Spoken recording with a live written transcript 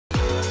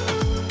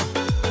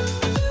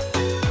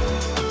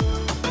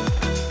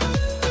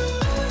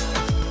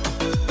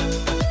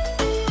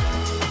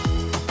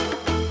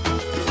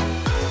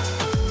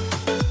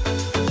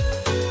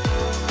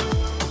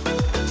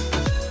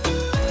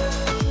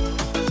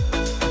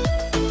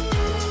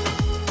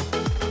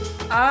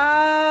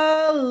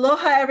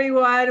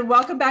everyone.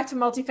 Welcome back to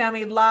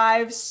Multifamily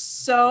Live.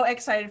 So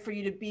excited for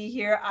you to be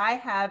here. I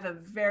have a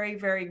very,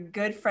 very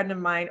good friend of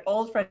mine,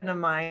 old friend of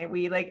mine.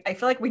 I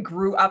feel like we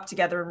grew up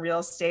together in real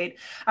estate.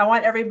 I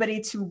want everybody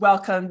to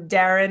welcome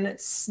Darren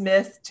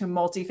Smith to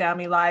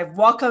Multifamily Live.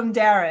 Welcome,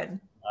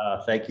 Darren.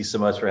 Thank you so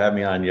much for having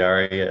me on,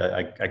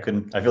 Yari.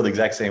 I feel the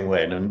exact same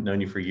way. I've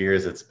known you for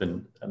years. It's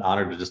been an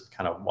honor to just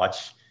kind of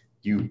watch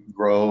you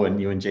grow,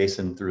 and you and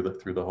Jason through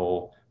the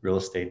whole real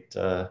estate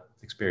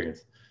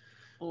experience.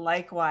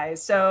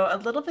 Likewise. So a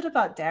little bit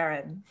about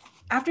Darren.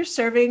 After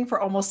serving for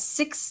almost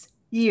 6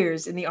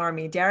 years in the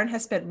Army, Darren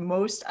has spent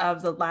most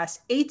of the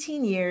last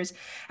 18 years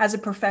as a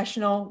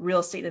professional real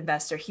estate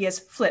investor. He has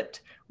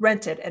flipped,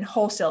 rented, and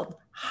wholesaled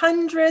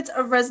hundreds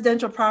of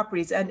residential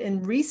properties, and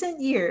in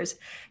recent years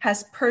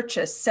has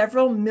purchased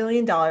several $1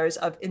 million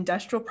of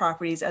industrial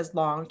properties as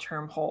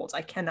long-term holds.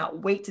 I cannot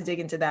wait to dig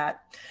into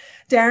that.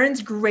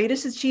 Darren's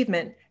greatest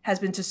achievement has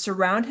been to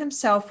surround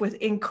himself with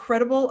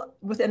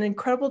an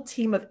incredible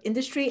team of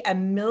industry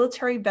and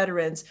military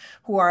veterans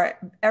who are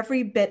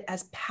every bit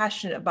as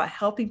passionate about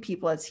helping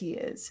people as he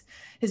is.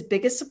 His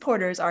biggest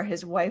supporters are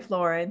his wife,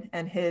 Lauren,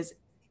 and his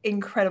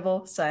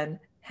incredible son,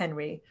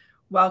 Henry.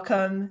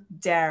 Welcome,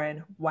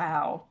 Darren.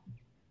 Wow.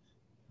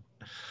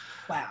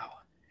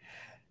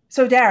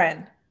 So,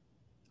 Darren,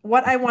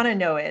 what I want to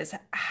know is,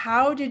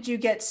 how did you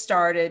get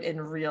started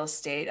in real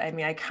estate? I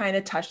mean, I kind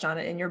of touched on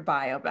it in your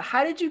bio, but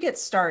how did you get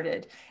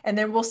started? And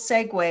then we'll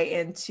segue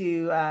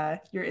into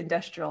your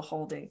industrial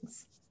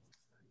holdings.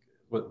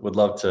 Would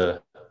love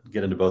to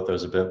get into both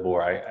those a bit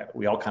more.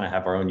 We all kind of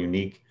have our own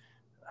unique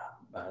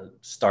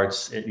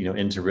starts,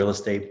 into real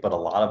estate, but a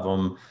lot of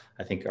them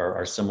I think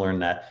are similar in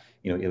that,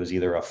 it was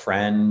either a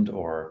friend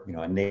or,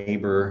 a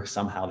neighbor.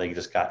 Somehow they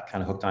just got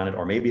kind of hooked on it,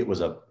 or maybe it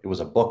was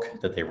a book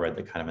that they read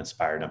that kind of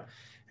inspired them.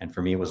 And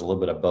for me, it was a little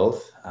bit of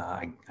both.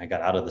 I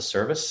got out of the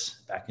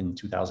service back in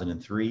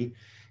 2003,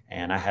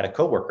 and I had a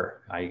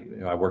coworker.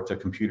 I worked a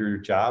computer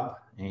job,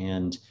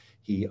 and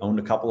he owned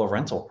a couple of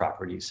rental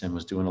properties and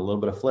was doing a little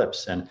bit of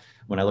flips. And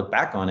when I look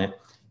back on it,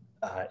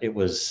 it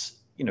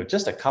was,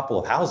 just a couple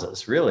of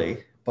houses,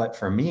 really. But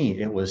for me,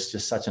 it was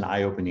just such an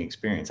eye-opening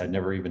experience. I'd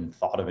never even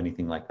thought of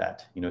anything like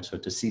that. So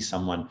to see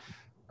someone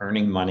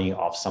earning money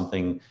off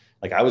something,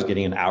 like I was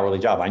getting an hourly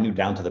job. I knew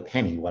down to the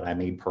penny what I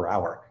made per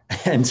hour.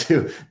 And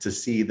to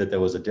see that there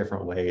was a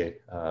different way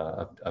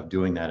of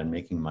doing that and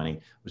making money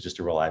was just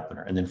a real eye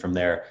opener. And then from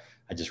there,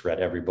 I just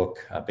read every book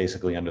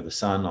basically under the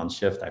sun on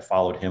shift. I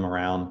followed him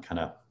around, kind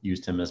of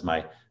used him as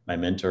my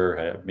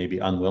mentor. Maybe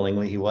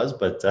unwillingly he was,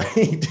 but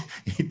he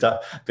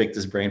picked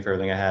his brain for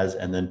everything I has.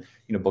 And then,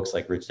 books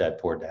like Rich Dad,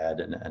 Poor Dad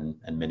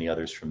and many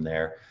others from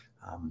there.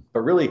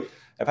 But really,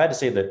 if I had to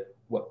say that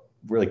what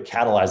really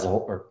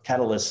catalyzed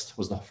catalyst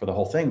was for the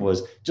whole thing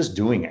was just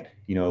doing it.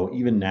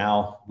 Even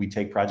now we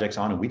take projects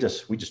on and we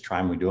just try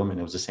them, we do them. And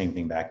it was the same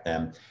thing back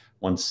then.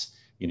 Once,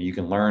 you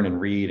can learn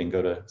and read and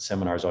go to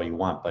seminars all you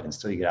want, but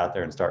until you get out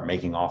there and start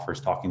making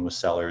offers, talking with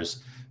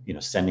sellers,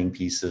 sending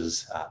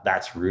pieces,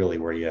 that's really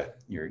where you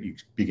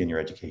begin your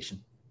education.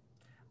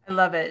 I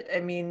love it.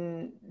 I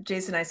mean,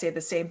 Jason and I say the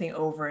same thing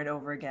over and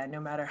over again, no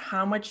matter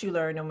how much you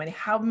learn, no matter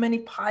how many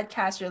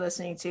podcasts you're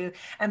listening to.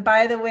 And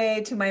by the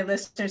way, to my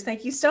listeners,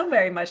 thank you so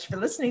very much for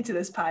listening to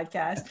this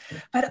podcast.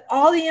 But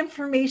all the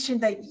information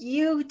that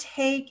you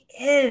take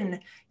in,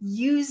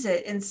 use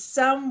it in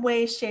some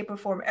way, shape, or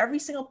form. Every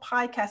single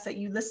podcast that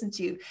you listen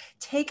to,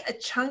 take a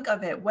chunk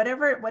of it,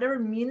 whatever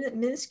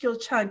minuscule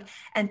chunk,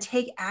 and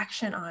take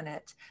action on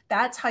it.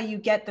 That's how you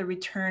get the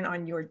return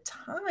on your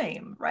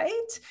time,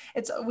 right?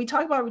 We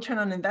talk about return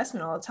on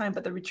investment all the time,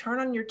 but the return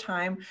on your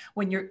time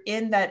when you're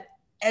in that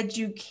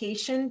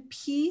education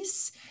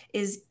piece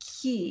is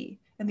key.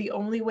 And the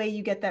only way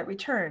you get that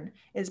return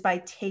is by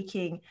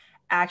taking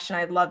action.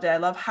 I loved it. I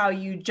love how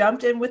you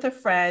jumped in with a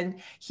friend.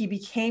 He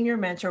became your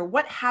mentor.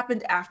 What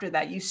happened after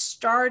that? You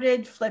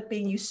started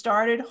flipping, you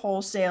started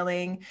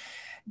wholesaling.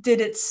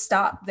 Did it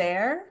stop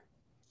there?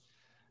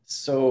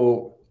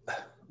 So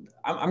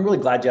I'm really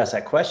glad you asked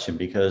that question,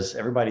 because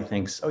everybody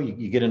thinks, oh,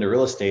 you get into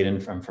real estate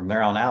and from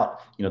there on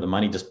out, the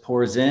money just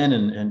pours in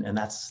and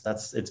that's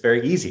it's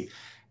very easy.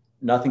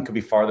 Nothing could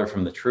be farther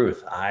from the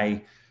truth.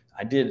 I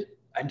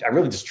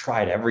really just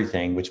tried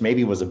everything, which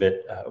maybe was a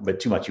bit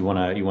too much.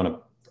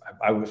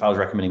 If I was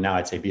recommending now,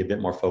 I'd say be a bit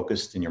more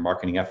focused in your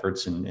marketing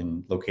efforts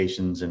and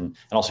locations and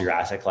also your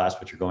asset class,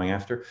 what you're going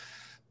after.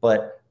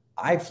 But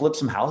I flipped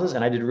some houses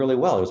and I did really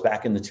well. It was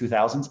back in the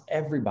 2000s.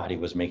 Everybody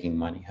was making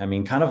money. I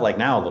mean, kind of like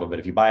now a little bit.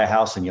 If you buy a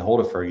house and you hold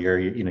it for a year,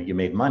 you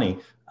made money.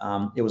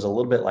 It was a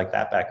little bit like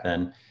that back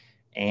then.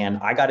 And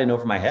I got in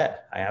over my head.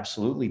 I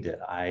absolutely did.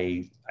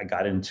 I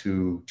got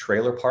into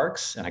trailer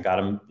parks and I got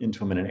into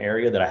them in an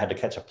area that I had to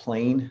catch a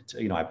plane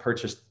to, I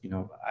purchased,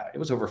 it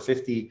was over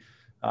 50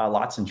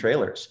 lots and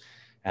trailers.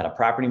 Had a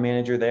property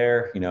manager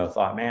there,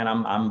 thought, man,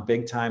 I'm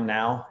big time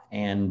now.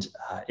 And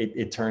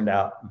it turned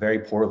out very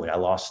poorly. I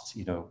lost,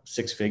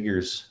 6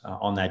 figures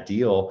on that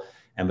deal.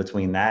 And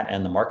between that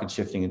and the market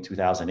shifting in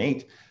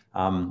 2008,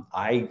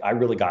 I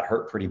really got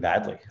hurt pretty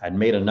badly. I'd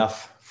made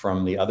enough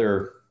from the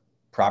other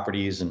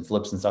properties and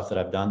flips and stuff that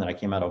I've done that I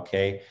came out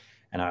okay.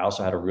 And I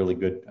also had a really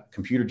good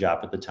computer job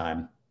at the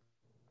time.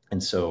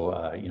 And so,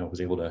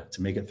 was able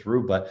to make it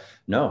through, but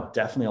no,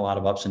 definitely a lot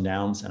of ups and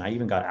downs. And I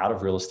even got out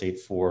of real estate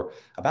for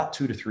about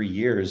 2 to 3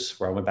 years,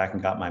 where I went back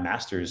and got my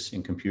master's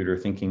in computer,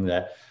 thinking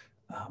that,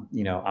 I'm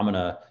going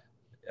to,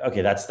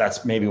 okay,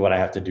 that's maybe what I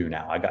have to do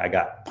now. I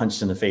got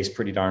punched in the face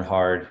pretty darn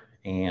hard,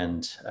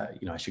 and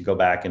I should go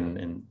back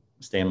and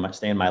stay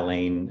in my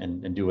lane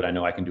and do what I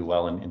know I can do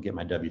well, and get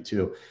my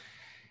W-2.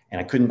 And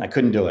I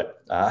couldn't do it.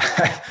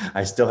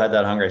 I still had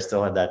that hunger. I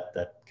still had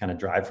that kind of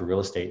drive for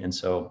real estate. And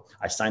so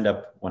I signed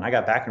up when I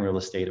got back in real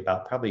estate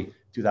about probably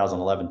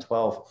 2011,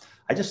 12.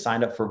 I just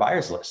signed up for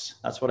buyers lists.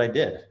 That's what I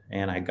did.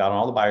 And I got on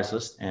all the buyers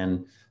lists,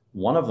 and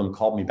one of them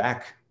called me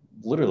back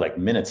literally like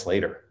minutes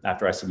later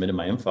after I submitted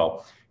my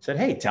info. Said,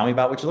 "Hey, tell me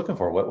about what you're looking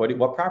for.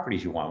 What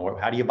properties you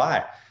want? How do you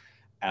buy?"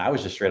 And I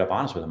was just straight up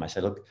honest with him. I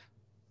said, "Look,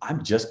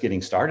 I'm just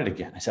getting started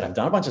again." I said, "I've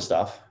done a bunch of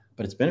stuff,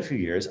 but it's been a few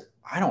years.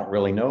 I don't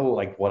really know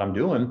like what I'm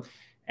doing."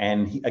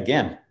 And he,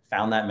 again,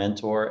 found that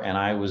mentor. And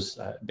I was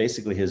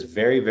basically his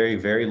very, very,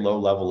 very low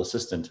level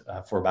assistant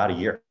for about a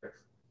year.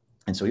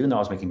 And so even though I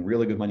was making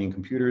really good money in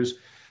computers,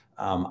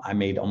 I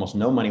made almost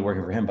no money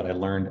working for him, but I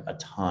learned a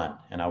ton.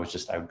 And I would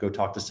go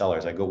talk to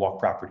sellers. I'd go walk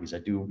properties.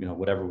 I'd do,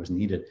 whatever was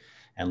needed,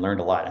 and learned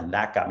a lot. And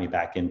that got me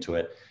back into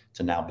it,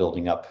 to now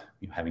building up,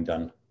 having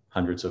done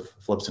hundreds of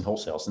flips and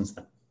wholesale since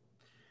then.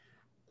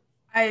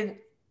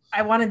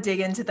 I want to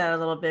dig into that a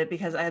little bit,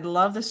 because I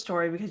love the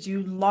story, because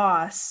you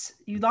lost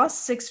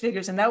 6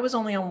 figures, and that was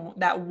only on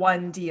that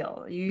one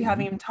deal. You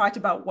haven't even talked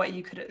about what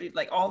you could,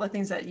 like all the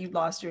things that you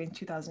lost during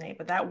 2008,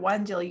 but that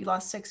one deal, you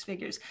lost 6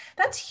 figures.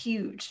 That's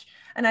huge.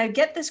 And I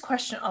get this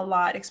question a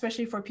lot,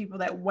 especially for people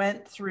that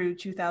went through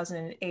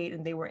 2008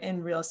 and they were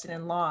in real estate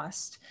and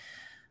lost.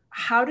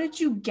 How did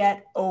you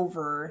get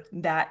over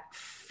that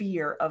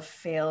fear of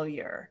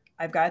failure?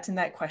 I've gotten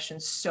that question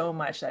so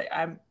much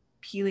that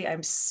Pili,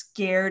 I'm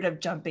scared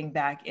of jumping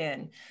back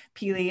in.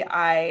 Pili,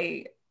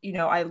 I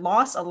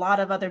lost a lot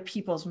of other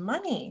people's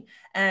money.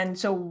 And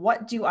so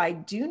what do I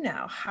do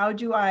now? How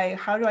do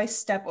I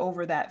step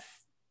over that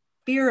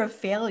fear of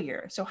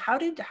failure? So how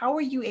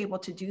are you able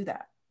to do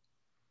that?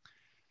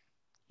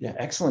 Yeah,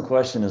 excellent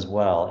question as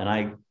well. And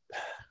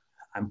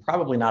I'm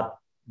probably not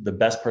the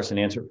best person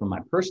to answer from my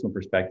personal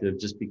perspective,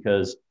 just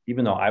because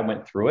even though I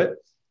went through it,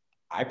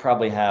 I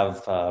probably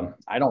have,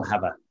 I don't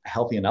have a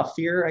healthy enough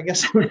fear, I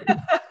guess.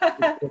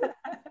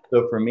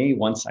 So for me,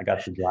 once I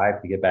got the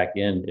drive to get back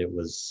in, it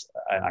was,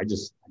 I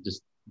just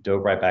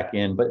dove right back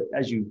in. But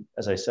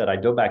as I said, I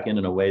dove back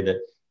in a way that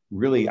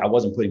really, I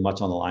wasn't putting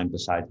much on the line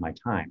besides my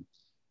time.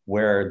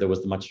 Where there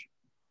was the much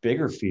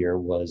bigger fear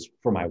was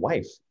for my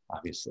wife,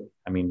 obviously.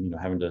 I mean,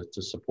 having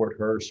to support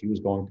her. She was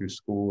going through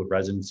school,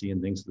 residency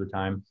and things at the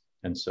time.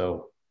 And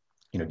so,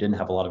 didn't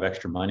have a lot of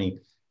extra money.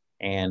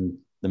 And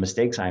the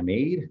mistakes I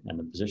made and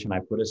the position I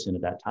put us in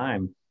at that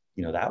time,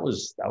 that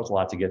was a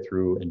lot to get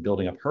through, and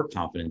building up her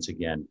confidence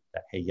again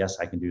that, hey, yes,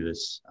 I can do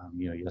this.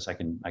 Yes, I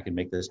can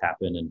make this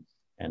happen.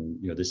 And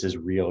this is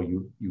real.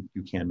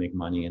 You can make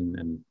money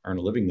and earn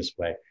a living this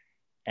way.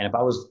 And if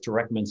I was to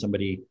recommend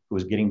somebody who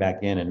was getting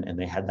back in and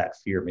they had that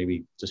fear,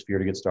 maybe just fear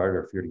to get started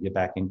or fear to get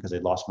back in because they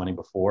lost money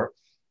before,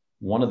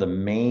 one of the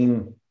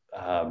main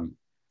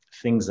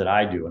things that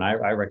I do, and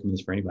I recommend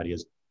this for anybody,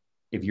 is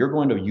if you're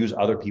going to use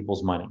other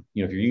people's money,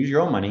 if you use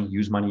your own money,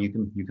 use money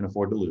you can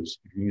afford to lose.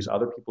 If you use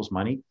other people's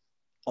money,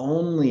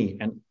 only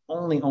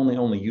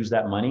use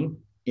that money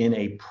in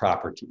a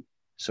property.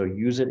 So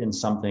use it in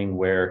something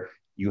where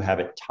you have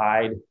it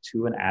tied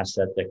to an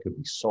asset that could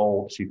be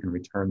sold, so you can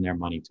return their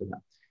money to them.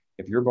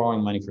 If you're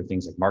borrowing money for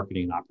things like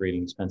marketing,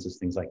 operating expenses,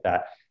 things like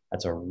that,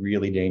 that's a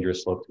really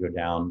dangerous slope to go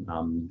down.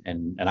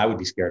 And I would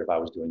be scared if I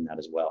was doing that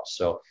as well.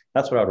 So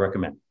that's what I would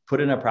recommend.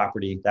 Put in a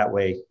property. That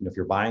way, if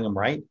you're buying them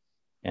right,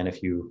 and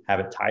if you have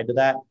it tied to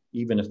that,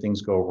 even if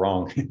things go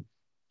wrong,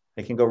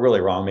 it can go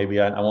really wrong. Maybe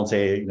I won't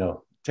say,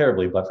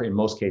 terribly, but in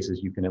most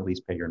cases, you can at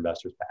least pay your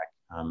investors back,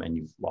 and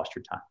you've lost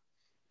your time.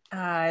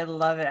 I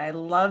love it. I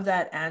love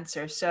that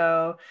answer.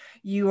 So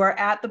you are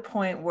at the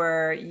point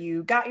where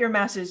you got your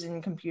master's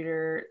in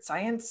computer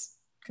science,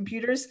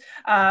 computers.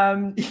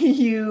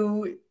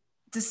 You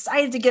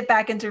decided to get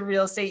back into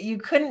real estate. You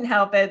couldn't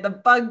help it. The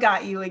bug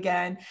got you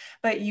again,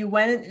 but you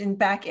went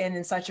back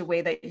in such a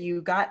way that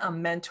you got a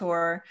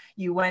mentor.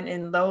 You went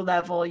in low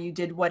level. You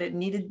did what you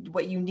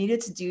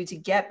needed to do to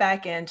get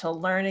back in, to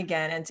learn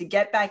again, and to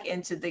get back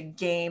into the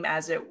game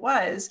as it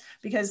was,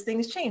 because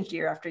things changed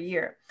year after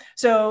year.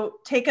 So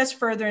take us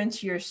further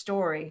into your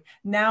story.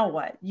 Now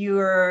what?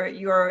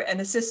 You're an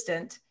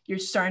assistant. You're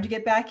starting to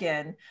get back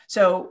in.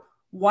 So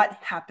what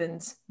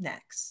happens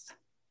next?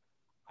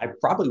 I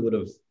probably would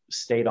have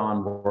stayed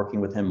on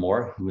working with him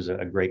more. He was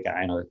a great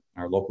guy in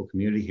our local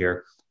community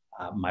here.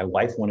 My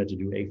wife wanted to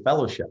do a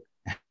fellowship.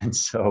 And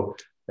so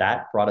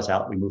that brought us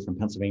out. We moved from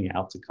Pennsylvania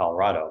out to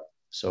Colorado.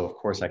 So of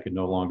course I could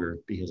no longer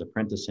be his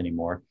apprentice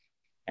anymore.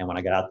 And when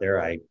I got out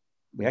there,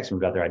 we actually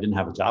moved out there. I didn't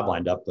have a job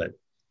lined up, but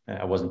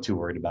I wasn't too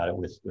worried about it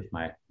with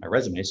my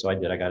resume. So I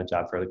got a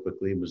job fairly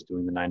quickly and was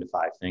doing the 9 to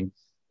 5 thing.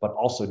 but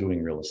also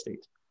doing real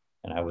estate.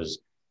 And I was,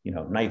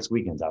 nights,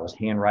 weekends, I was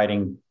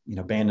handwriting,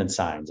 abandoned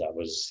signs. I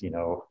was,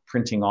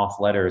 printing off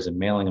letters and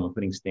mailing them and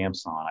putting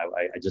stamps on.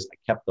 I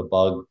kept the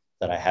bug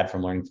that I had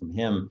from learning from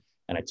him,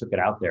 and I took it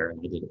out there, and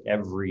I did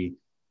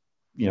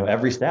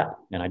every step,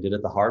 and I did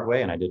it the hard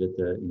way, and I did it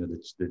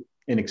the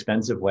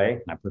inexpensive way.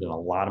 And I put in a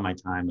lot of my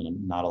time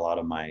and not a lot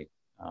of my,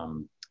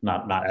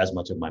 not as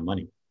much of my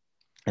money,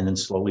 and then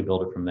slowly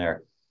build it from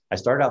there. I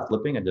started out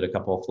flipping. I did a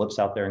couple of flips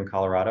out there in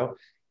Colorado,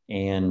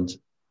 and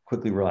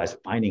quickly realized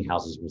finding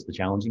houses was the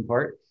challenging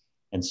part.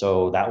 And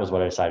so that was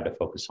what I decided to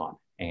focus on.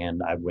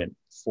 And I went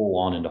full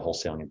on into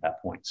wholesaling at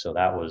that point. So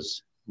that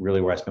was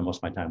really where I spent most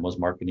of my time, was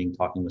marketing,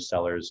 talking with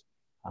sellers.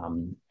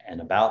 And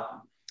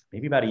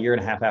maybe about a year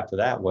and a half after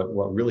that,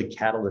 what really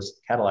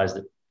catalyzed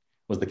it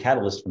was the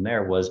catalyst from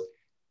there was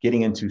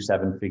getting into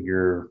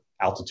 7-figure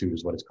altitude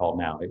is what it's called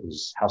now. It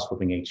was House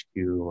Flipping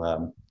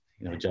HQ,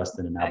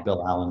 Justin, and now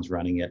Bill Allen's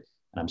running it.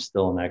 And I'm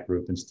still in that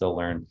group and still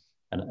learn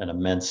an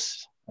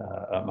immense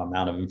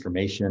amount of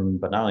information.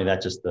 But not only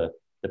that, just the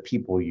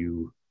people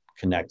you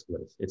connect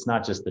with. It's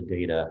not just the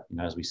data,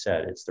 as we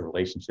said, it's the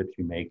relationships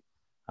you make.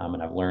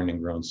 And I've learned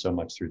and grown so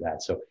much through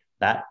that. So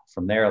that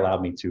from there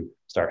allowed me to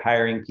start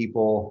hiring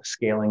people,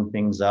 scaling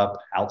things up,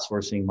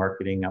 outsourcing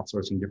marketing,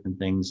 outsourcing different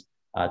things,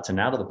 to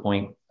now to the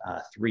point,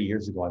 3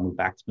 years ago, I moved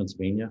back to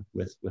Pennsylvania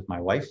with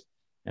my wife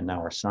and now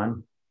our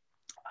son.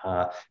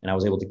 And I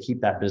was able to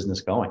keep that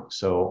business going.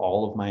 So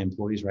all of my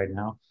employees right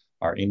now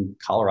are in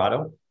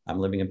Colorado. I'm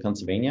living in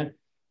Pennsylvania.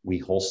 We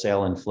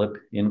wholesale and flip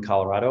in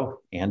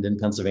Colorado and in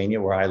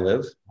Pennsylvania where I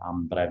live.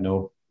 But I have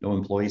no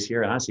employees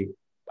here. And honestly,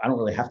 I don't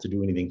really have to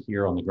do anything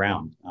here on the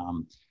ground.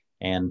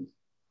 And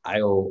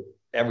I owe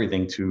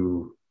everything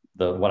to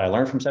what I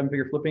learned from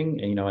 7-figure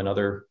flipping and, and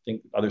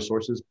other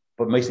sources,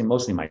 but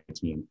mostly my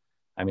team.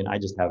 I mean, I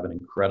just have an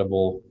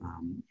incredible,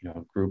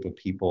 group of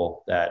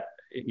people that,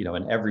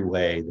 in every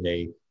way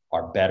they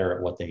are better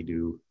at what they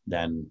do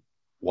than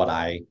what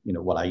I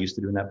used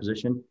to do in that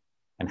position.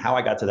 And how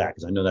I got to that,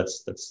 because I know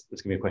that's gonna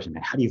be a question.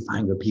 Man, how do you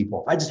find good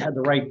people? If I just had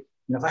the right,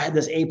 if I had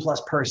this A+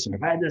 person,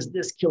 if I had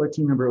this killer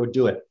team member, it would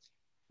do it.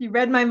 You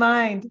read my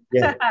mind.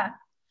 Yeah.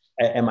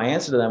 And my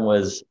answer to them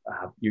was,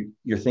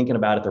 you're thinking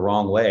about it the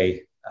wrong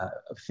way.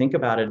 Think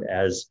about it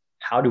as,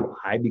 how do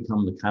I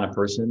become the kind of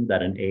person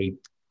that an A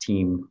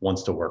team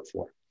wants to work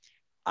for?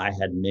 I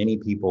had many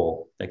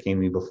people that came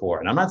to me before,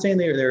 and I'm not saying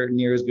they're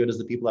near as good as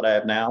the people that I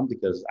have now,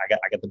 because I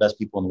got the best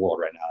people in the world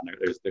right now,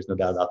 and there's no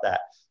doubt about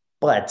that.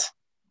 But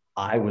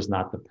I was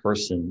not the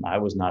person, I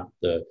was not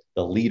the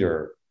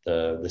leader,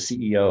 the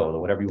CEO, or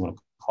whatever you want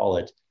to call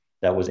it,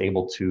 that was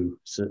able to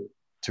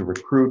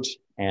recruit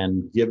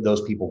and give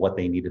those people what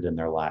they needed in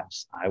their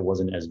lives. I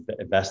wasn't as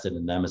invested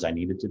in them as I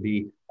needed to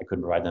be. I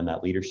couldn't provide them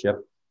that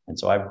leadership. And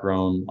so I've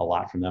grown a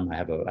lot from them. I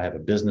have a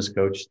business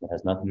coach that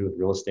has nothing to do with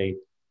real estate.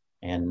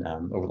 And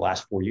over the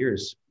last 4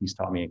 years, he's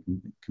taught me a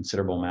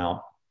considerable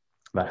amount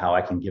about how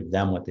I can give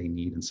them what they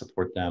need and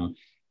support them.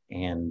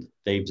 And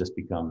they've just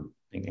become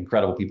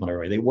incredible people in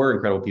every way. They were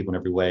incredible people in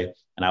every way.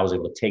 And I was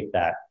able to take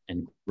that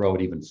and grow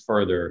it even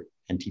further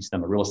and teach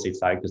them the real estate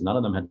side, because none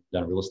of them had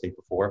done real estate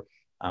before,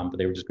 but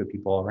they were just good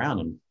people all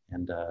around.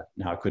 And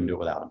now I couldn't do it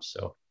without them.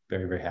 So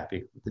very, very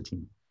happy with the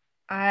team.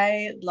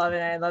 I love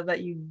it. I love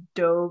that you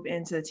dove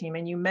into the team.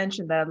 And you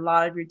mentioned that a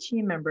lot of your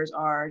team members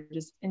are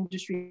just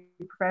industry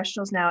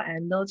professionals now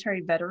and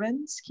military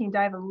veterans. Can you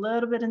dive a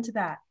little bit into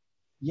that?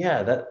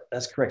 Yeah,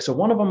 that's correct. So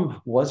one of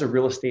them was a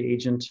real estate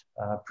agent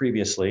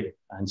previously.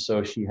 And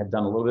so she had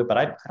done a little bit, but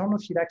I don't know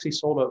if she'd actually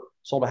sold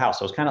a house.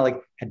 So it was kind of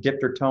like, had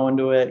dipped her toe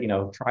into it,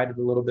 tried it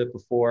a little bit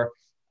before.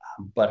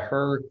 But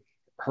her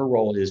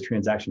role is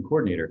transaction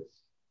coordinator.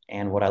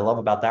 And what I love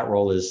about that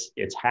role is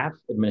it's half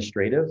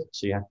administrative.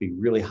 So you have to be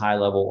really high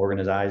level,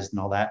 organized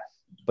and all that.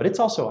 But it's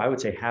also, I would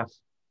say, half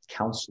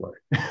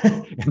counselor.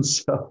 And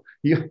so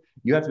you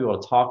have to be able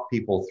to talk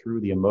people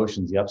through the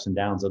emotions, the ups and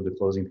downs of the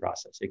closing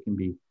process. It can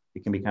be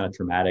kind of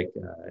traumatic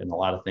in a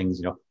lot of things.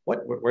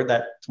 Where'd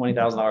that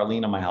 $20,000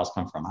 lien on my house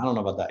come from? I don't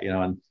know about that,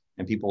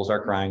 and people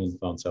start crying on the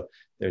phone. So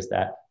there's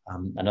that.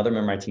 Another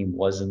member of my team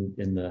was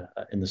in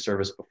the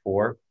service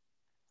before.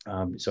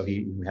 So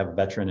we have a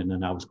veteran, and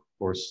then I was, of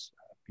course,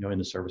 in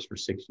the service for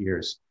 6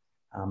 years.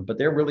 But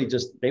they're really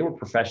they were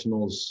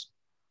professionals.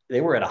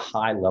 They were at a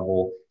high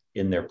level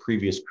in their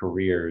previous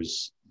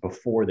careers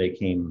before they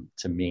came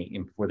to me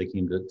and before they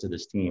came to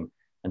this team.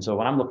 And so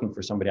when I'm looking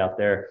for somebody out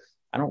there,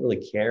 I don't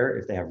really care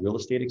if they have real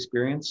estate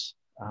experience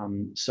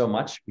so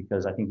much,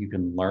 because I think you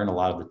can learn a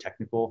lot of the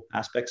technical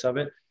aspects of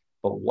it.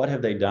 But what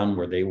have they done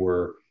where they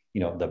were,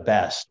 the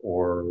best,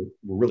 or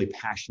were really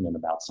passionate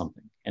about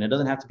something? And it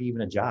doesn't have to be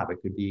even a job.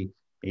 It could be,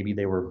 maybe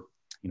they were,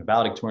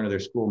 valedictorian of their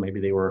school. Maybe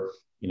they were,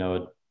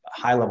 a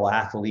high level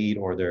athlete,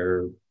 or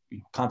they're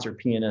concert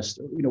pianist,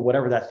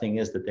 whatever that thing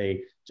is that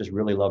they just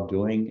really love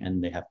doing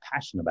and they have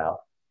passion about.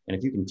 And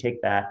if you can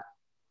take that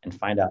and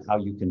find out how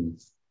you can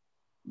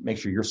make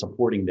sure you're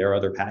supporting their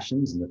other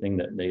passions and the thing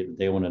that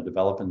they want to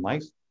develop in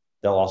life,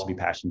 they'll also be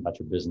passionate about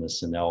your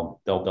business, and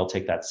they'll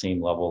take that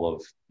same level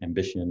of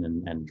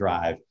ambition and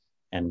drive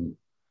and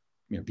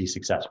be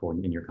successful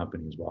in your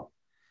company as well.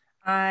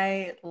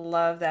 I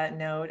love that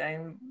note.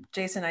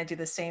 Jason and I do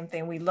the same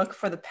thing. We look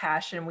for the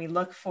passion. We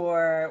look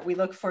for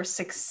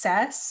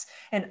success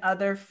in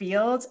other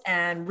fields,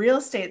 and real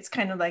estate's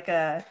kind of like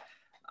a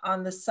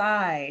on the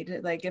side.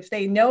 Like if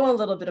they know a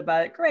little bit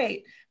about it,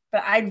 great.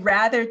 But I'd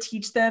rather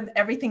teach them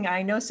everything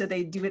I know so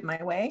they do it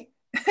my way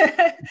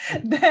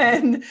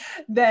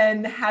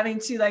than having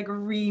to like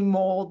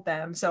remold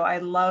them. So I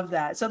love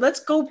that. So let's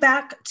go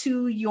back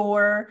to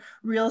your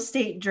real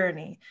estate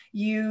journey.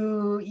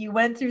 You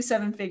went through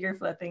seven-figure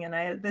flipping, and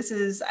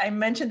I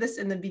mentioned this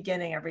in the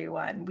beginning,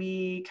 everyone.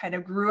 We kind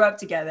of grew up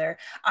together.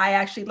 I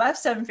actually left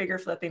seven-figure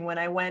flipping when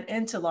I went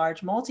into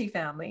large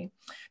multifamily,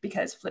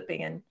 because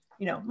flipping and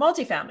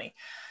multifamily.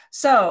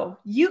 So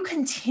you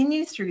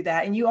continue through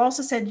that. And you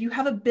also said you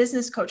have a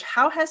business coach.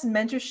 How has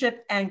mentorship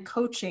and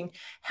coaching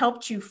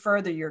helped you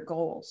further your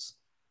goals?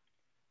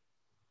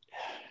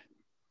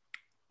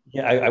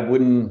 Yeah, I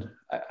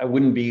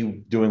wouldn't be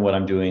doing what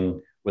I'm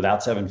doing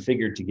without seven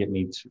figure to get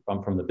me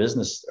from the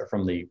business or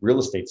from the real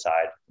estate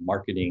side,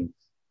 marketing,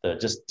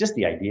 just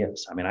the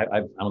ideas. I mean,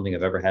 I don't think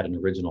I've ever had an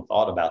original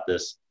thought about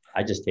this.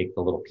 I just take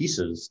the little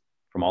pieces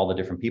from all the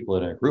different people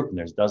in a group, and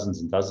there's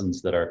dozens and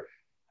dozens that are,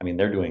 I mean,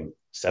 they're doing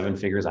seven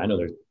figures. I know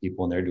there's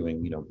people and they're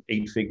doing,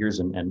 eight figures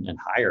and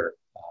higher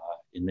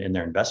in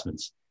their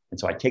investments. And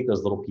so I take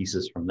those little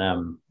pieces from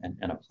them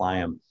and apply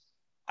them.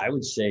 I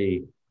would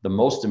say the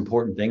most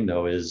important thing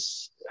though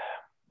is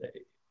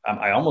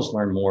I almost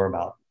learned more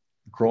about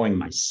growing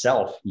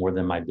myself more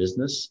than my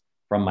business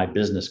from my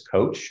business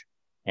coach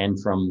and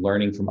from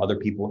learning from other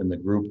people in the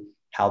group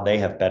how they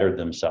have bettered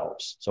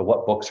themselves. So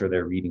what books are they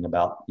reading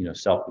about,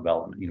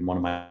 self-development? One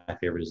of my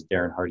favorites is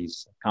Darren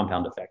Hardy's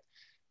Compound Effect.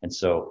 And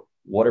so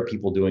what are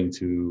people doing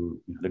to,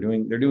 they're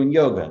doing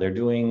yoga. They're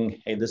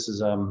doing, hey, this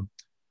is a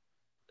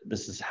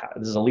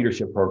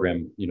leadership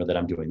program, that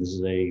I'm doing. This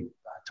is a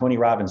Tony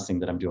Robbins thing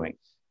that I'm doing.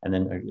 And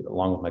then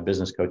along with my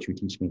business coach who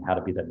teach me how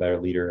to be that better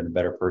leader and a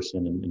better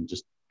person and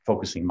just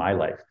focusing my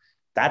life.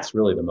 That's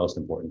really the most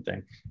important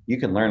thing. You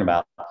can learn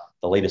about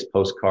the latest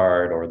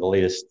postcard or the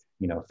latest,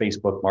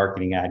 Facebook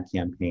marketing ad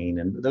campaign.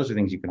 And those are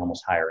things you can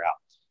almost hire out.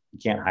 You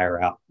can't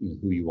hire out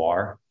who you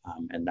are.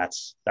 And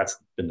that's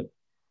been the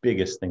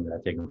biggest thing that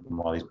I've taken from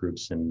all these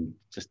groups, and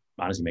just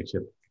honestly makes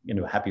you,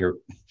 a happier,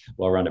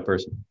 well-rounded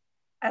person.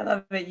 I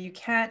love it. You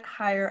can't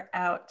hire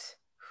out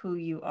who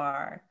you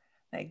are.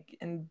 Like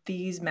in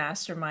these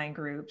mastermind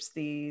groups,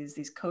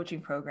 these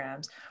coaching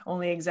programs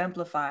only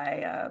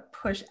exemplify,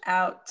 push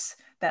out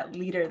that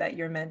leader that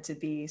you're meant to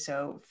be.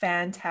 So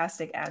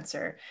fantastic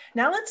answer.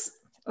 Now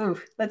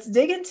let's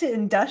dig into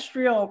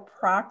industrial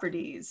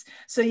properties.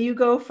 So you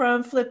go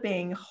from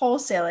flipping,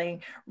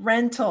 wholesaling,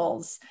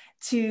 rentals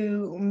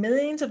to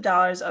millions of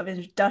dollars of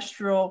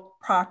industrial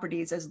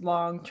properties as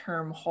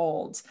long-term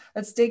holds.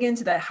 Let's dig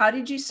into that. How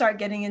did you start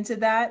getting into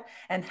that?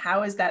 And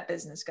how is that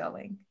business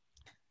going?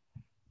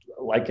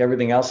 Like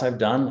everything else I've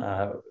done,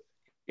 I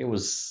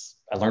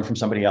learned from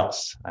somebody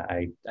else.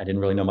 I didn't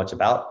really know much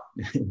about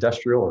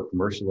industrial or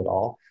commercial at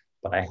all,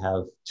 but I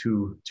have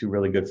two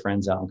really good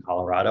friends out in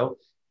Colorado,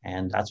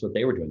 and that's what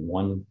they were doing.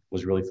 One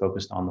was really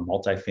focused on the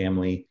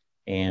multifamily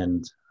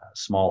and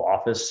small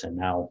office, and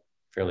now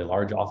fairly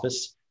large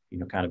office,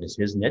 kind of is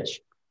his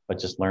niche, but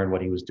just learned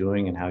what he was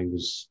doing and how he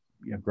was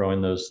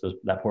growing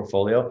that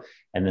portfolio.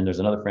 And then there's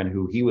another friend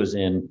who he was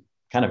in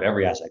kind of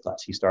every asset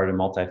class. He started in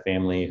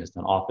multifamily, has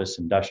done office,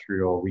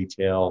 industrial,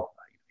 retail,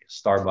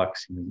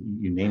 Starbucks,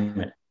 you name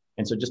it.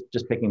 And so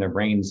just picking their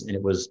brains, and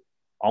it was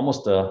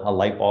almost a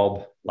light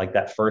bulb like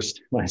that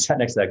first, when I sat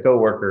next to that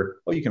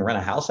coworker, oh, you can rent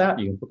a house out,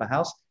 you can flip a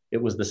house.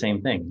 It was the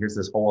same thing. Here's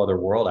this whole other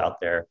world out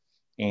there.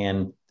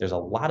 And there's a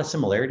lot of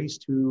similarities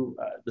to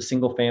the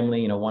single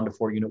family, 1 to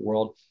 4 unit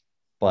world,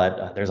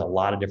 but there's a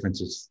lot of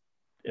differences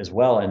as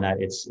well in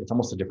that it's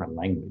almost a different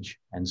language.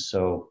 And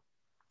so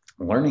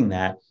learning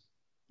that,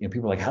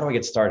 people are like, how do I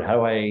get started? How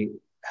do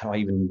I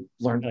even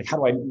learn? Like, how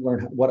do I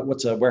learn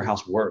what's a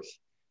warehouse worth?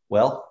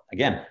 Well,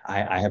 again,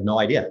 I have no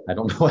idea. I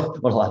don't know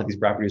what a lot of these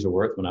properties are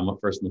worth when I'm up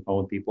first on the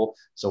phone with people.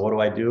 So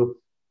what do?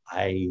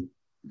 I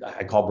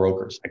call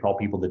brokers. I call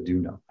people that do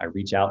know. I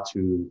reach out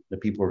to the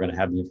people who are going to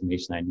have the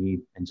information I need.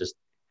 And just,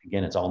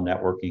 again, it's all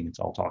networking. It's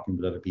all talking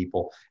with other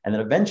people. And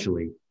then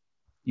eventually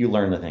you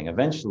learn the thing.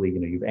 Eventually,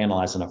 you've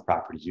analyzed enough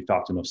properties. You've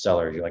talked to enough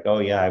sellers. You're like,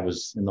 oh yeah, I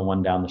was in the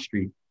one down the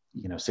street,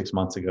 6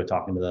 months ago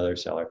talking to the other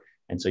seller.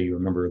 And so you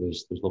remember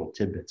those little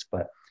tidbits,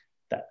 but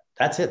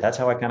that's it. That's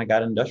how I kind of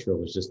got industrial,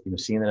 was just,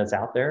 seeing that it's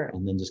out there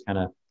and then just kind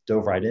of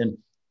dove right in.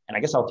 And I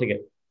guess I'll take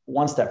it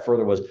one step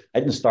further. Was I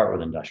didn't start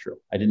with industrial.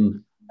 I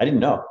didn't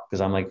know,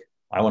 because I'm like,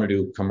 I want to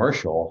do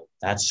commercial.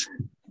 That's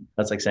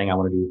like saying I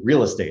want to do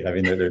real estate. I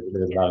mean,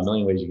 there's about a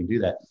million ways you can do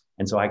that.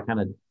 And so I kind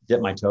of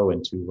dipped my toe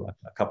into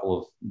a couple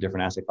of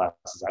different asset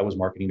classes. I was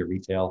marketing to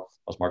retail.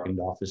 I was marketing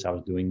to office. I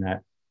was doing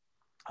that.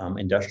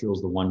 Industrial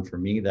is the one for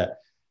me that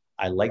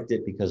I liked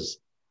it because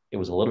it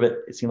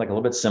seemed like a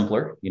little bit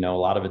simpler. A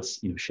lot of it's,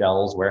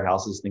 shells,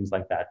 warehouses, things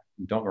like that.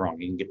 Don't get me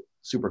wrong, you can get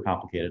super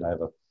complicated. I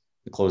have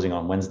a closing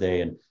on Wednesday,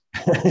 and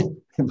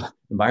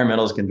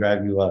Environmentals can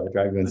drive you I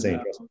insane.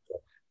 know.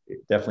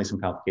 Definitely some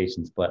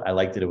complications, but I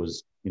liked that it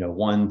was,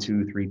 1,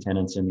 2, 3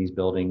 tenants in these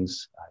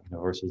buildings,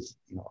 versus,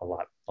 a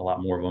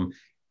lot more of them.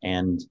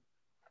 And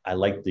I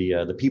like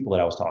the people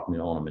that I was talking to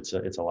on them.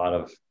 It's a lot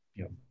of,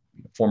 you know,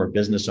 former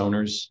business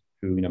owners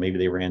who, maybe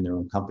they ran their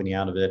own company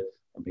out of it,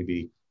 or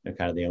maybe,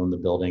 kind of they own the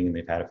building and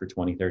they've had it for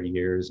 20, 30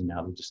 years. And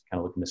now they're just kind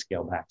of looking to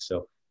scale back.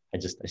 So I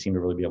seem to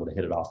really be able to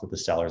hit it off with the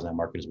sellers in that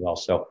market as well.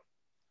 So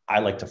I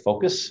like to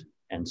focus.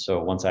 And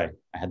so once I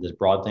had this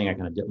broad thing, I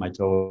kind of dipped my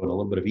toe in a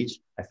little bit of each.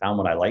 I found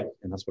what I like.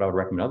 And that's what I would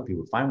recommend other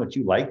people. Find what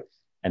you like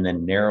and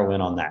then narrow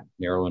in on that,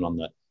 narrow in on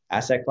the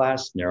asset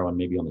class, narrow in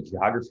maybe on the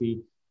geography,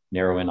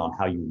 narrow in on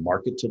how you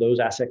market to those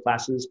asset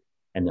classes.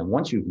 And then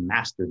once you've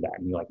mastered that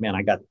and you're like, man,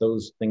 I got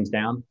those things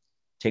down,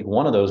 take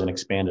one of those and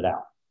expand it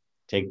out.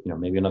 Take,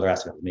 maybe another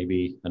asset,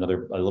 maybe a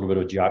little bit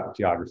of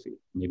geography.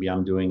 Maybe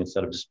I'm doing,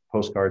 instead of just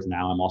postcards,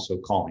 now I'm also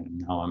calling.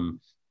 Now I'm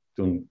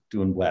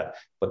doing web,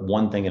 but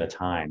one thing at a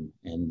time,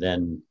 and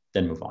then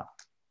move on.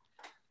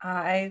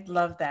 I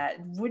love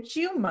that. Would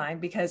you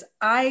mind, because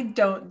I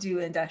don't do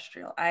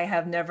industrial. I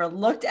have never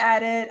looked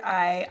at it.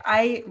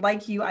 I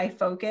like you, I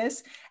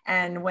focus.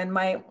 And when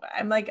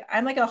I'm like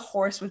a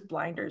horse with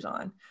blinders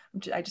on.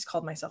 I just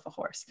called myself a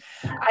horse.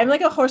 I'm like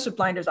a horse with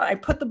blinders on. I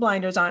put the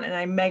blinders on and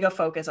I mega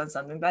focus on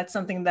something. That's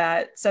something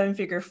that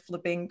 7-figure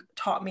flipping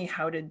taught me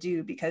how to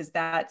do, because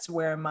that's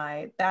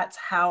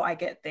how I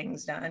get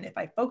things done if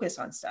I focus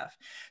on stuff.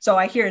 So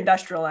I hear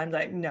industrial, I'm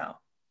like, no.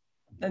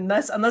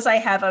 Unless I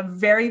have a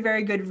very,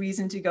 very good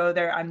reason to go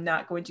there, I'm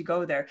not going to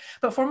go there.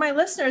 But for my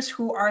listeners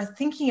who are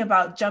thinking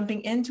about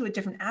jumping into a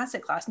different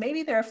asset class,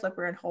 maybe they're a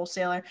flipper and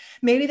wholesaler,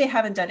 maybe they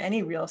haven't done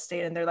any real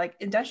estate and they're like,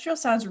 industrial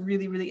sounds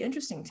really, really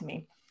interesting to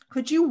me.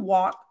 Could you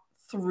walk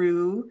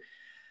through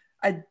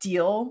a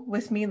deal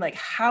with me? Like,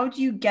 how do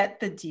you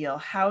get the deal?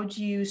 How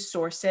do you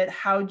source it?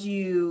 How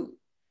does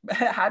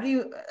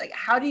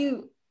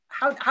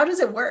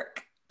it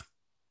work?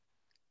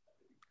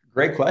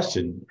 Great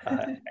question.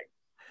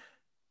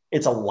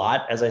 It's a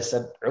lot, as I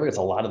said earlier, it's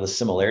a lot of the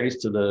similarities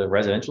to the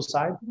residential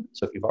side.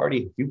 So if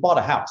you've bought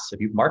a house,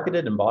 if you've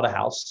marketed and bought a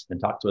house and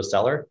talked to a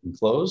seller and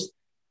closed,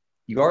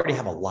 you already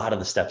have a lot of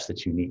the steps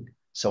that you need.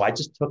 So I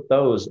just took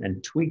those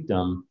and tweaked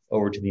them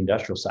over to the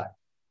industrial side.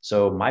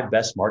 So my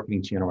best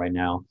marketing channel right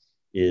now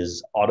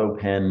is auto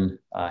pen,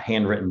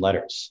 handwritten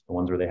letters, the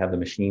ones where they have the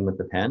machine with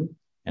the pen,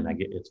 and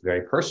it's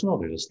very personal.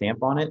 There's a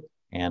stamp on it,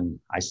 and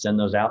I send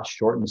those out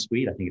short and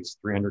sweet. I think it's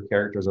 300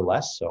 characters or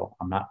less, so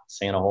I'm not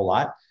saying a whole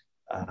lot.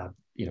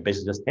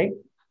 Basically just, hey,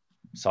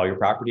 saw your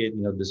property at,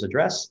 this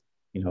address.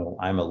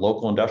 I'm a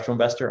local industrial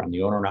investor. I'm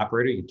the owner and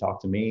operator. You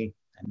talk to me,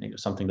 and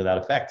something to that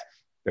effect.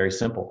 Very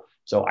simple.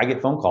 So I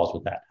get phone calls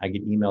with that. I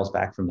get emails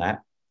back from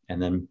that.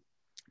 And then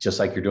just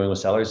like you're doing with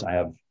sellers,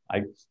 I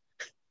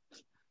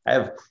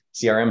have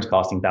CRMs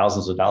costing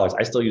thousands of dollars.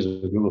 I still use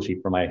a Google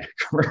Sheet for my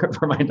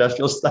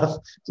industrial stuff,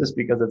 just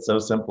because it's so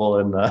simple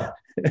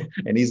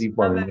and easy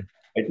for me.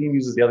 My team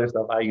uses the other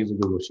stuff. I use a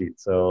Google Sheet.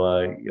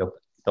 So,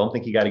 don't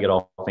think you got to get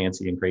all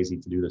fancy and crazy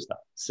to do this stuff.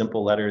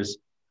 Simple letters,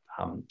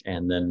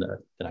 and then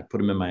I put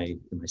them in my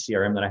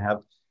CRM that I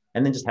have,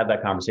 and then just have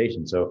that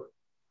conversation. So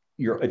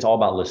it's all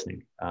about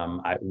listening.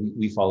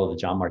 We follow the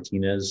John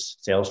Martinez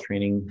sales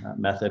training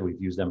method.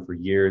 We've used them for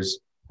years.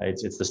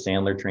 It's the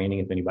Sandler training.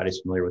 If anybody's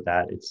familiar with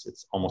that,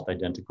 it's almost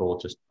identical,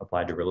 just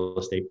applied to real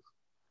estate,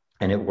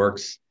 and it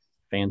works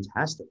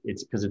fantastic.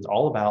 It's because it's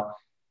all about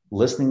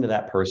listening to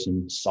that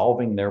person,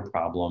 solving their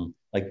problem.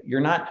 Like, when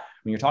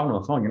you're talking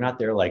on the phone, you're not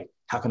there like,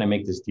 how can I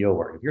make this deal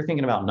work? If you're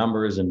thinking about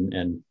numbers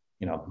and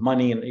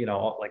money and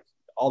like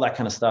all that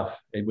kind of stuff,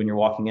 when you're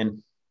walking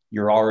in,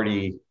 you're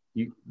already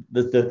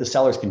the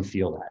sellers can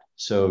feel that.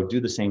 So do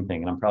the same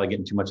thing. And I'm probably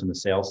getting too much on the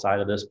sales side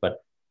of this, but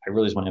I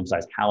really just want to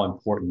emphasize how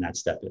important that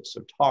step is.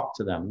 So talk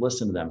to them,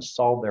 listen to them,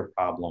 solve their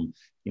problem.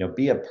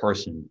 Be a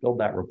person, build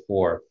that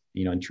rapport.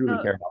 And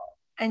truly care about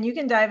it. And you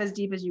can dive as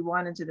deep as you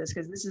want into this,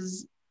 because this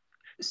is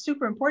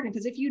super important.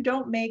 Because if you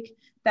don't make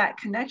that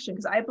connection,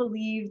 because I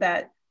believe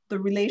that the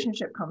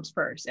relationship comes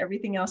first,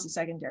 everything else is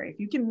secondary. If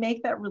you can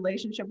make that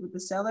relationship with the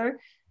seller,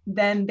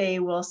 then they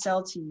will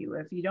sell to you.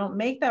 If you don't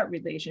make that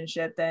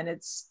relationship, then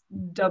it's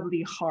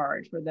doubly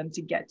hard for them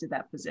to get to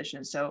that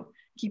position. So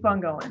keep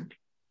on going.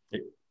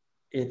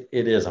 It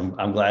is.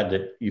 I'm glad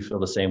that you feel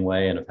the same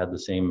way and have had the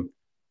same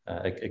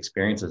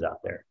experiences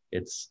out there.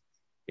 It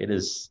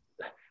is.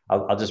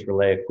 I'll just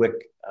relay a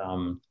quick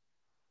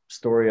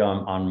story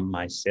on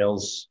my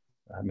sales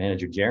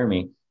manager,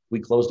 Jeremy. We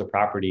closed a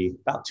property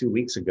about 2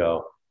 weeks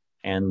ago.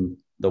 And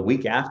the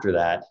week after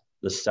that,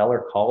 the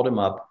seller called him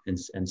up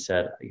and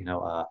said,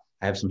 I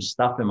have some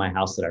stuff in my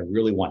house that I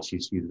really want.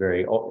 She's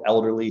very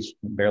elderly, she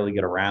can barely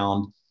get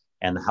around.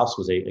 And the house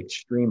was an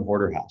extreme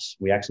hoarder house.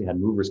 We actually had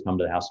movers come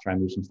to the house to try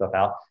and move some stuff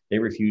out. They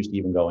refused to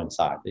even go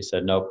inside. They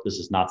said, nope, this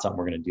is not something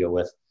we're going to deal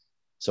with.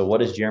 So what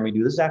does Jeremy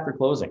do? This is after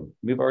closing.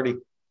 We've already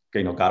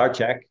got our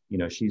check.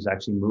 She's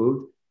actually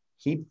moved.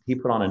 He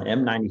put on an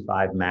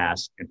N95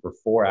 mask and for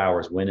 4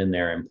 hours went in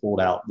there and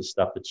pulled out the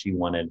stuff that she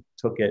wanted,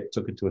 took it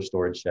to a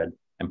storage shed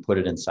and put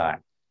it inside.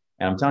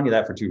 And I'm telling you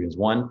that for two reasons.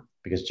 One,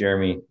 because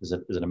Jeremy is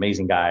an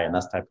amazing guy and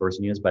that's the type of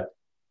person he is. But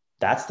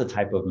that's the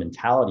type of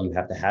mentality you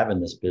have to have in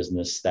this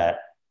business, that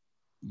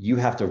you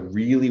have to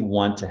really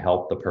want to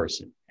help the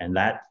person. And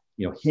that,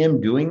 him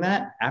doing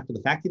that after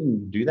the fact, he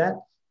didn't do that.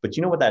 But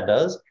you know what that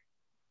does?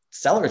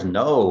 Sellers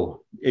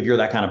know if you're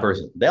that kind of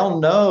person. They'll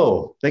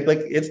know. Like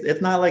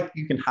it's not like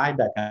you can hide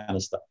that kind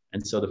of stuff.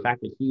 And so the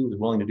fact that he was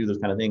willing to do those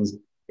kind of things,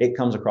 it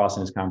comes across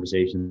in his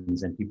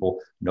conversations, and people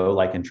know,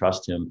 like, and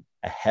trust him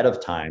ahead of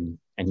time,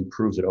 and he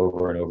proves it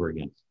over and over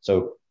again.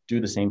 So do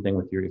the same thing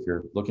with if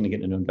you're looking to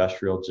get into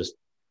industrial. Just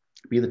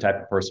be the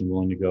type of person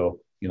willing to go,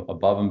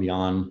 above and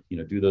beyond,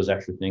 do those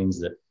extra things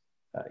that,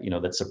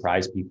 that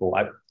surprise people.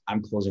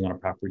 I'm closing on a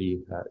property.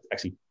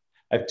 Actually,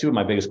 I have two of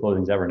my biggest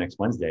closings ever next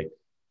Wednesday.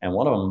 And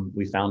one of them,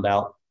 we found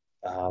out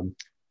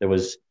there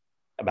was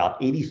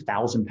about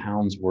 80,000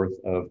 pounds worth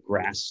of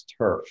grass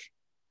turf,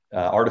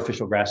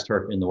 artificial grass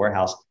turf in the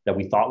warehouse that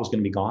we thought was going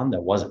to be gone,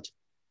 that wasn't.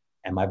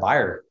 And my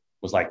buyer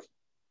was like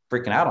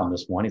freaking out on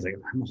this one. He's like,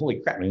 holy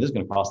crap, this is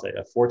going to cost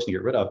a fortune to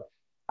get rid of.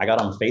 I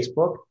got on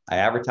Facebook, I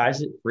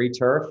advertised it, free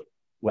turf.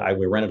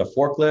 We rented a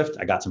forklift.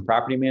 I got some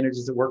property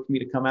managers that worked for me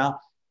to come out,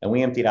 and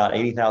we emptied out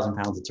 80,000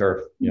 pounds of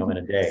turf, in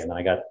a day. And then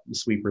I got the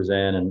sweepers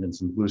in and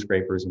some blue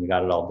scrapers, and we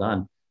got it all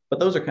done. But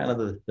those are kind of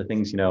the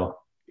things,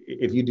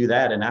 if you do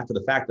that, and after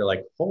the fact, they're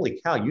like, holy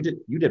cow, you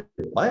did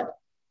what?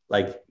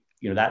 Like,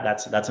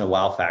 that's a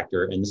wow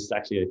factor. And this is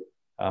actually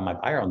my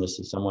buyer on this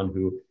is someone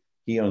who,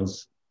 he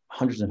owns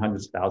hundreds and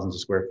hundreds of thousands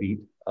of square feet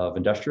of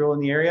industrial in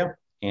the area.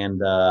 And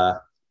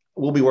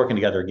we'll be working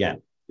together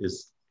again,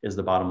 is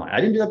the bottom line.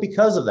 I didn't do that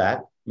because of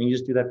that. You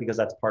just do that because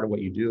that's part of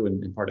what you do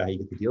and part of how you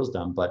get the deals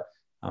done. But,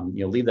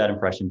 leave that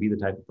impression, be the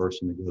type of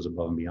person that goes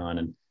above and beyond,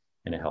 and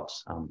it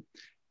helps.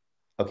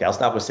 Okay, I'll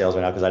stop with sales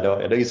right now, because I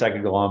know you said I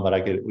could go on, but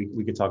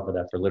we could talk about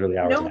that for literally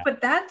hours. No,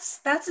 but that's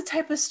the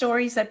type of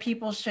stories that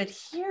people should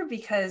hear,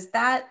 because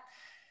that's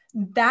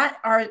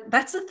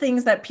the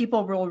things that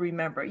people will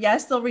remember.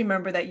 Yes, they'll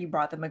remember that you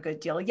brought them a good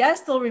deal.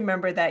 Yes, they'll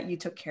remember that you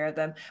took care of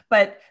them.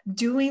 But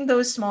doing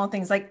those small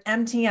things, like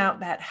emptying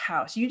out that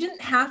house, you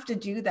didn't have to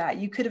do that.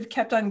 You could have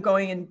kept on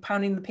going and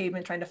pounding the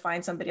pavement trying to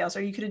find somebody else,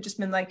 or you could have just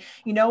been like,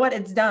 you know what,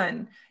 it's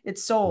done,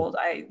 it's sold.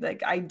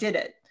 I did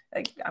it.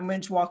 Like, I'm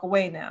going to walk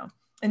away now.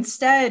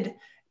 Instead,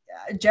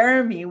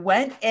 Jeremy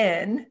went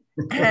in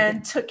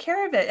and took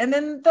care of it. And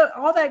then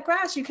all that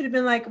grass, you could have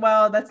been like,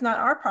 well, that's not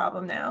our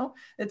problem now.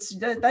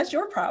 That's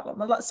your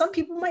problem. Some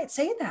people might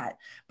say that,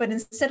 but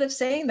instead of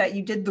saying that,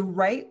 you did the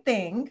right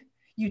thing.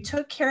 You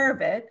took care of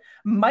it,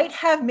 might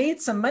have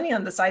made some money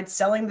on the side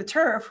selling the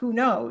turf, who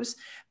knows?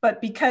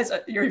 But because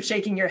you're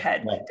shaking your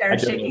head, right.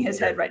 Darren's shaking his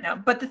head right now.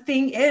 But the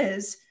thing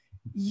is,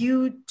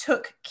 you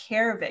took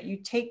care of it. You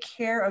take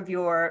care of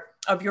your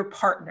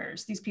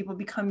partners. These people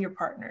become your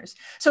partners.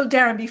 So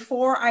Darren,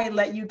 before I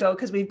let you go,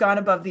 because we've gone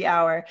above the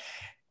hour,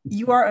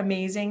 you are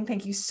amazing.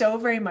 Thank you so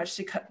very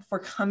much for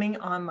coming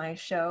on my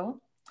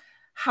show.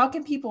 How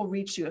can people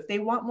reach you if they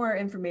want more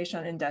information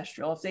on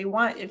industrial?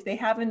 If they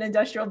have an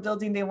industrial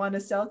building they want to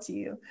sell to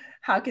you,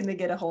 how can they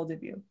get a hold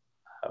of you?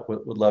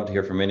 Would love to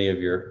hear from any of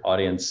your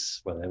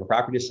audience, whether they have a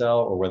property to sell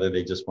or whether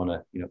they just want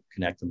to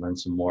connect and learn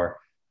some more.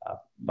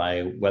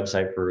 My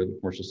website for the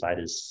commercial side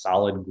is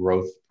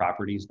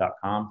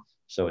solidgrowthproperties.com.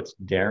 So it's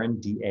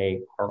Darren,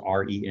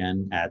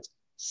 Darren, at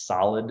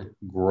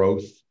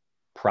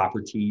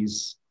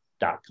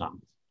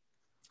solidgrowthproperties.com.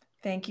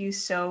 Thank you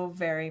so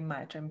very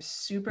much. I'm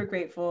super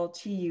grateful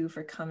to you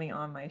for coming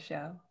on my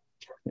show.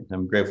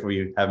 I'm grateful for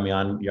you having me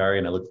on, Yari,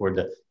 and I look forward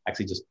to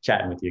actually just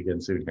chatting with you again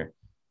soon here.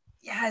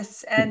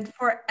 Yes. And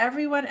for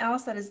everyone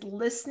else that is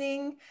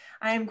listening,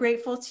 I am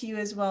grateful to you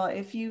as well.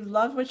 If you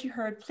love what you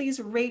heard, please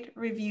rate,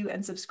 review,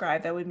 and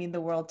subscribe. That would mean the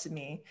world to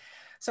me.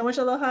 So much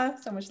aloha,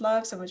 so much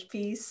love, so much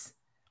peace.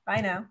 Bye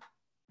now.